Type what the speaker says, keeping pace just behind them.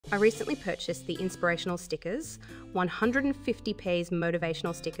I recently purchased the Inspirational Stickers 150Ps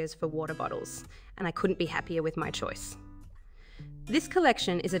Motivational Stickers for water bottles, and I couldn't be happier with my choice. This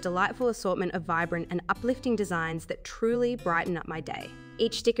collection is a delightful assortment of vibrant and uplifting designs that truly brighten up my day.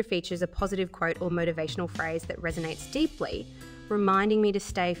 Each sticker features a positive quote or motivational phrase that resonates deeply, reminding me to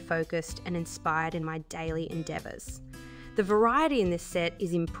stay focused and inspired in my daily endeavours. The variety in this set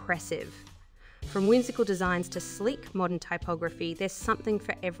is impressive. From whimsical designs to sleek modern typography, there's something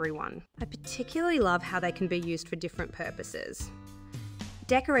for everyone. I particularly love how they can be used for different purposes.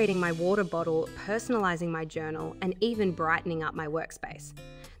 Decorating my water bottle, personalizing my journal, and even brightening up my workspace.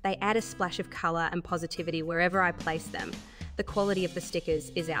 They add a splash of colour and positivity wherever I place them. The quality of the stickers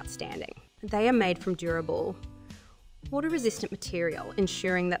is outstanding. They are made from durable, water-resistant material,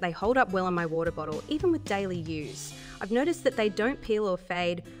 ensuring that they hold up well in my water bottle, even with daily use. I've noticed that they don't peel or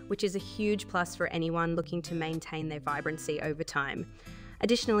fade, which is a huge plus for anyone looking to maintain their vibrancy over time.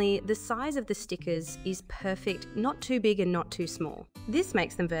 Additionally, the size of the stickers is perfect, not too big and not too small. This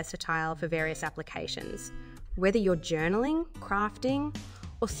makes them versatile for various applications. Whether you're journaling, crafting,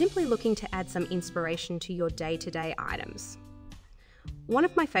 or simply looking to add some inspiration to your day-to-day items. One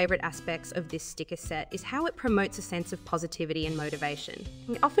of my favourite aspects of this sticker set is how it promotes a sense of positivity and motivation.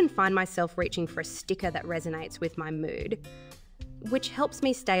 I often find myself reaching for a sticker that resonates with my mood, which helps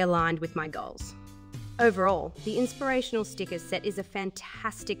me stay aligned with my goals. Overall, the Inspirational Stickers set is a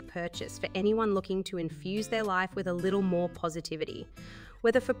fantastic purchase for anyone looking to infuse their life with a little more positivity.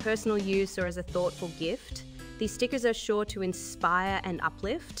 Whether for personal use or as a thoughtful gift, these stickers are sure to inspire and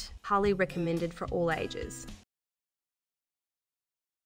uplift, highly recommended for all ages.